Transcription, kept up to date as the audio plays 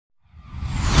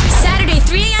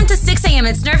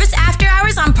p.m. It's Nervous After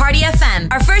Hours on Party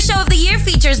FM. Our first show of the year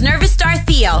features Nervous star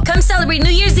Theo. Come celebrate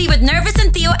New Year's Eve with Nervous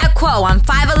and Theo at Quo on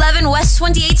 511 West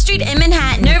 28th Street in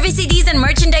Manhattan. Nervous CDs and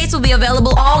merchandise will be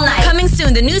available all night. Coming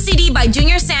soon, the new CD by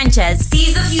Junior Sanchez,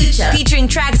 Seize the Future, featuring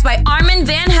tracks by Armin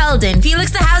van Helden,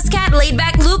 Felix the Housecat,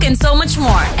 Laidback Luke, and so much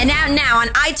more. And out now on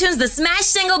iTunes, the smash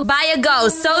single By a Go,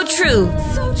 So True.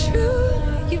 So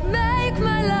true, you make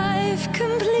my life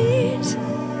complete.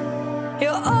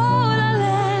 You're all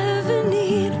I'll ever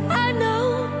need. I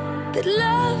know that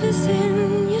love is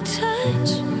in your touch.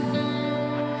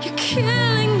 You're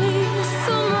killing me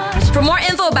so much. For more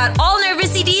info about all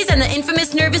Nervous CDs and the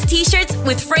infamous Nervous t-shirts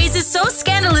with phrases so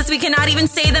scandalous we cannot even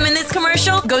say them in this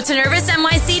commercial, go to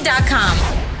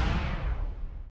nervousnyc.com.